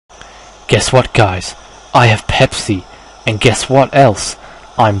Guess what, guys? I have Pepsi. And guess what else?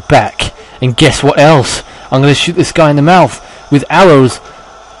 I'm back. And guess what else? I'm gonna shoot this guy in the mouth with arrows.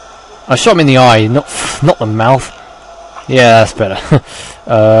 I shot him in the eye, not the mouth. Yeah, that's better.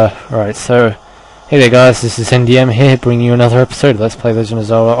 Right, so hey there guys, this is NDM here, bringing you another episode of Let's Play Legend of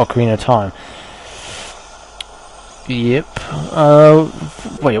Zelda Ocarina of Time. Yep.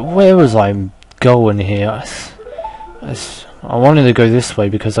 Wait, where was I going here? I wanted to go this way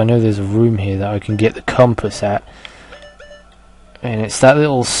because I know there's a room here that I can get the compass at. And it's that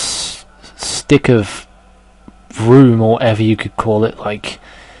little stick of room, or whatever you could call it, like...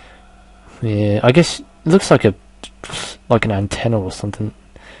 Yeah, I guess it looks like an antenna or something.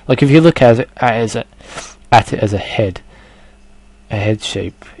 Like if you look at it as a head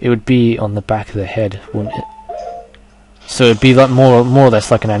shape, it would be on the back of the head, wouldn't it? So it'd be like more or less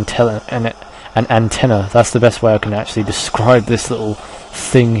like an antenna. An antenna. That's the best way I can actually describe this little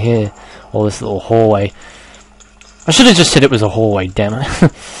thing here, or this little hallway. I should have just said it was a hallway, damn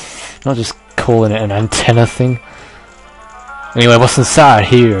it. Not just calling it an antenna thing. Anyway, what's inside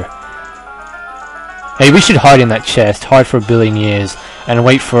here? Hey, we should hide in that chest, hide for 1 billion years, and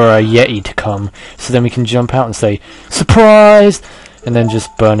wait for a Yeti to come, so then we can jump out and say, "Surprise!" and then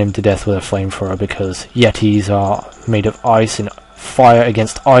just burn him to death with a flamethrower, because Yetis are made of ice, and fire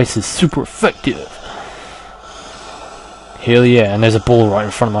against ice is super effective. Hell yeah, and there's a ball right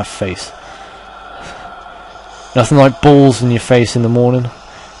in front of my face. Nothing like balls in your face in the morning.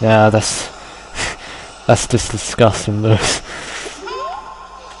 Nah, that's just disgusting, Lewis.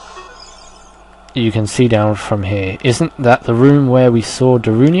 You can see down from here. Isn't that the room where we saw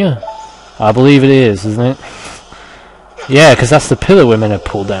Darunia? I believe it is, isn't it? Yeah, because that's the pillar we're meant to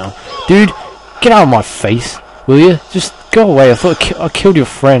pull down. Dude, get out of my face, will you? Just go away. I thought I killed your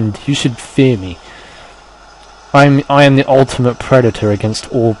friend. You should fear me. I am the ultimate predator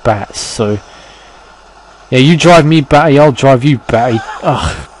against all bats, so... Yeah, you drive me batty, I'll drive you batty.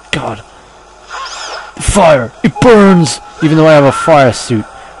 Ugh, God. The fire! It burns! Even though I have a fire suit.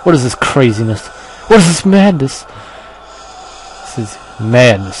 What is this craziness? What is this madness? This is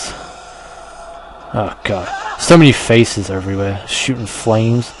madness. Oh, God. So many faces everywhere. Shooting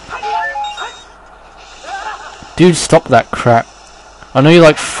flames. Dude, stop that crap. I know you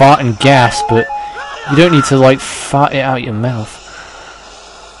like farting gas, but you don't need to, like, fart it out your mouth.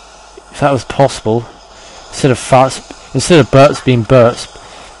 If that was possible... Instead of burps being burps,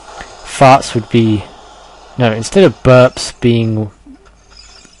 farts would be... No, instead of burps being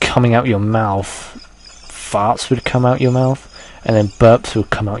coming out your mouth, farts would come out your mouth, and then burps would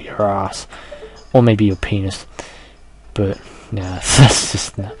come out your ass. Or maybe your penis. But, nah, that's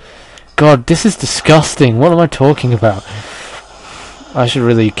just... God, this is disgusting. What am I talking about? I should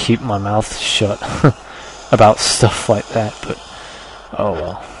really keep my mouth shut about stuff like that, but... Oh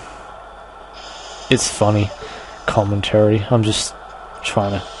well. It's funny commentary. I'm just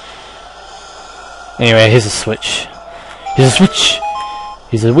trying to... Anyway, here's a switch. Here's a switch!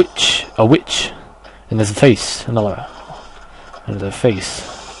 Here's a witch. A witch. And there's a face. Another face.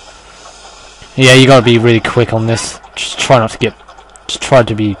 Yeah, you gotta be really quick on this. Just try not to get... Just try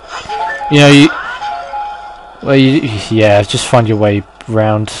to be... You know, yeah, just find your way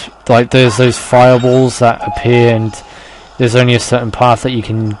round. Like, there's those fireballs that appear, and... There's only a certain path that you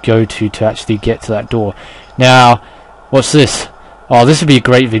can go to actually get to that door. Now, what's this? Oh, this would be a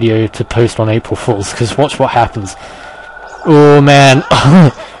great video to post on April Fools, because watch what happens. Oh man,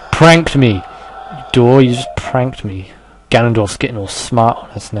 pranked me. Door, you just pranked me. Ganondorf's getting all smart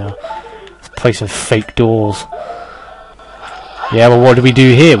on us now. He's placing fake doors. Yeah, well what do we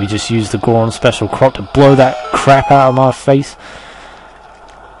do here? We just use the Goron special crop to blow that crap out of my face.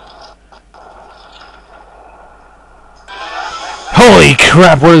 Holy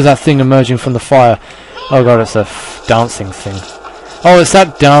crap, what is that thing emerging from the fire? Oh god, it's a dancing thing. Oh, it's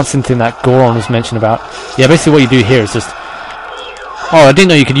that dancing thing that Goron was mentioned about. Yeah, basically what you do here is just... Oh, I didn't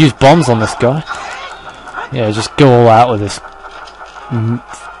know you could use bombs on this guy. Yeah, just go all out with this...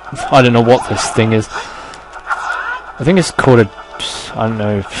 I don't know what this thing is. I think it's called a... I don't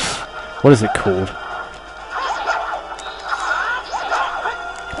know... What is it called?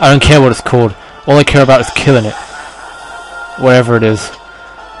 I don't care what it's called. All I care about is killing it. Wherever it is.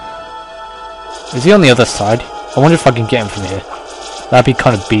 Is he on the other side? I wonder if I can get him from here. That'd be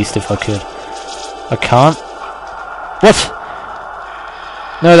kind of beast if I could. I can't? What?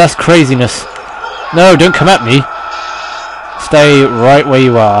 No, that's craziness. No, don't come at me. Stay right where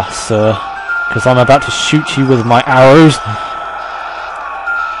you are, sir. Because I'm about to shoot you with my arrows.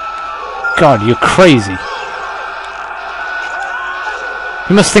 God, you're crazy.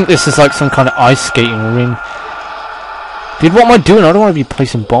 You must think this is like some kind of ice skating ring. Dude, what am I doing? I don't want to be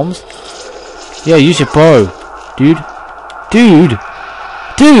placing bombs. Yeah, use your bow. Dude. Dude!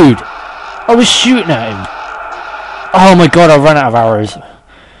 Dude! I was shooting at him. Oh my god, I ran out of arrows.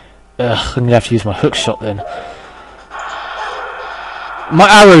 Ugh, I'm gonna have to use my hook shot then. My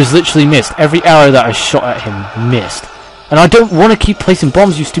arrows literally missed. Every arrow that I shot at him missed. And I don't want to keep placing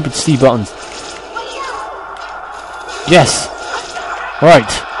bombs, you stupid C buttons. Yes.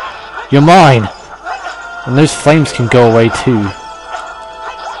 Right. You're mine. And those flames can go away too.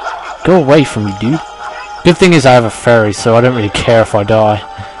 Go away from me, dude. Good thing is I have a fairy, so I don't really care if I die.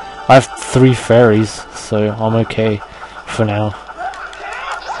 I have 3 fairies, so I'm okay for now.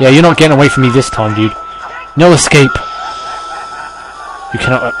 Yeah, you're not getting away from me this time, dude. No escape. You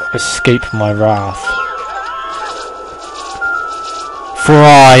cannot escape my wrath. For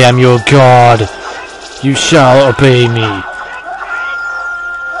I am your god. You shall obey me.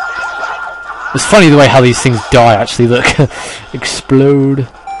 It's funny the way how these things die, actually. Look. Explode.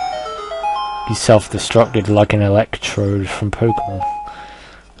 He's self-destructed like an electrode from Pokemon.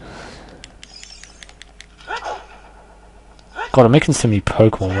 God, I'm making so many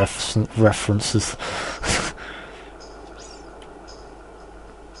Pokemon references.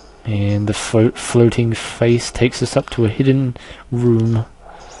 And the floating face takes us up to a hidden room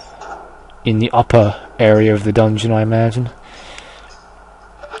in the upper area of the dungeon, I imagine.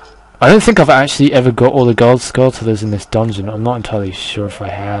 I don't think I've actually ever got all the gold sculptors in this dungeon. I'm not entirely sure if I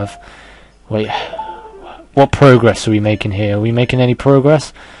have. Wait, what progress are we making here? Are we making any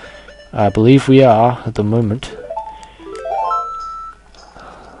progress? I believe we are at the moment.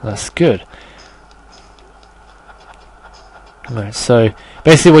 That's good. Alright, so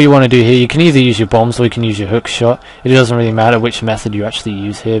basically what you want to do here, you can either use your bombs or you can use your hook shot. It doesn't really matter which method you actually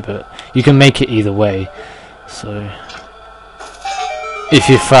use here, but you can make it either way. So, if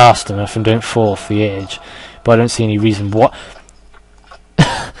you're fast enough and don't fall off the edge. But I don't see any reason what...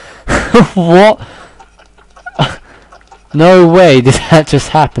 What? No way did that just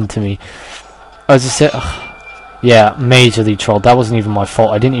happen to me. I just said... Yeah, majorly trolled. That wasn't even my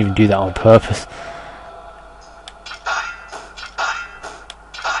fault. I didn't even do that on purpose.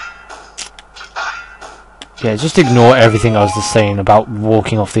 Yeah, just ignore everything I was just saying about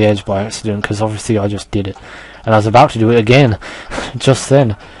walking off the edge by accident, because obviously I just did it. And I was about to do it again, just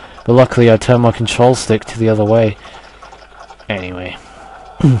then. But luckily I turned my control stick to the other way. Anyway.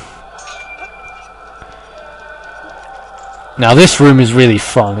 Now this room is really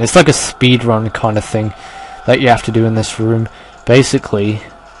fun. It's like a speedrun kind of thing that you have to do in this room. Basically,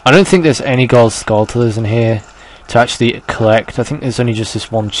 I don't think there's any gold sculptors in here to actually collect. I think there's only just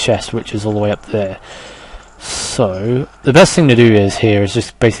this one chest, which is all the way up there. So, the best thing to do is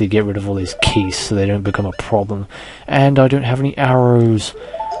just basically get rid of all these keys so they don't become a problem. And I don't have any arrows.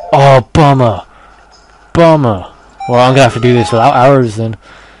 Oh, bummer. Bummer. Well, I'm going to have to do this without arrows then.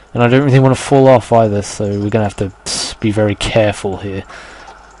 And I don't really want to fall off either, so we're going to have to be very careful here.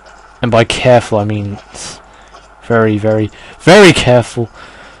 And by careful, I mean very, very, very careful.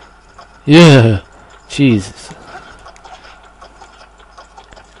 Yeah. Jesus.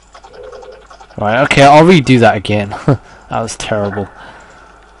 Right, okay, I'll redo that again. That was terrible.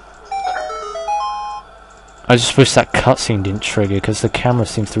 I just wish that cutscene didn't trigger, because the camera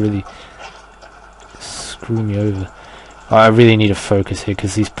seems to really screw me over. I really need to focus here,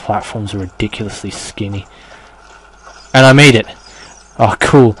 because these platforms are ridiculously skinny. And I made it! Oh,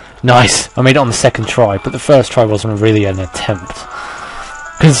 cool. Nice. I made it on the second try, but the first try wasn't really an attempt.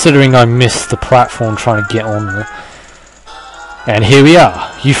 Considering I missed the platform trying to get on there. And here we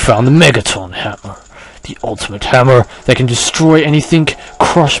are. You found the Megaton Hammer. The ultimate hammer that can destroy anything,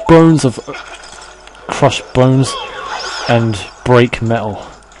 crush bones and break metal.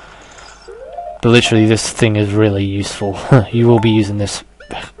 But literally this thing is really useful. You will be using this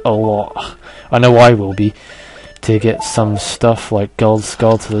a lot. I know I will be. To get some stuff like gold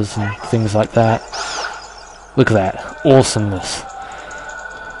sculptors and things like that. Look at that. Awesomeness.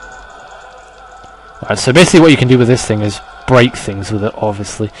 Alright, so basically what you can do with this thing is break things with it,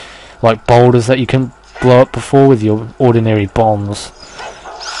 obviously. Like boulders that you can blow up before with your ordinary bombs.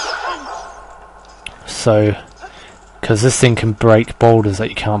 So, because this thing can break boulders that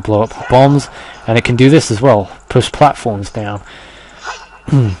you can't blow up with bombs, and it can do this as well. Push platforms down.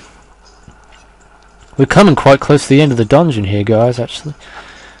 We're coming quite close to the end of the dungeon here, guys, actually.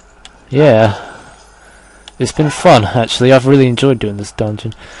 Yeah. It's been fun, actually. I've really enjoyed doing this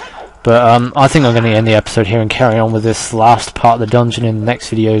dungeon. But I think I'm going to end the episode here and carry on with this last part of the dungeon in the next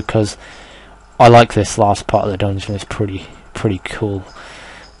video, because I like this last part of the dungeon. It's pretty cool.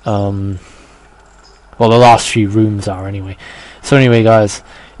 Well, the last few rooms are, anyway. So anyway, guys,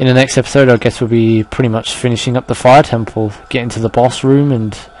 in the next episode, I guess we'll be pretty much finishing up the Fire Temple, getting to the boss room,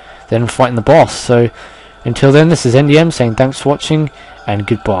 and then fighting the boss. So until then, this is NDM saying thanks for watching and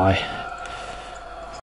goodbye.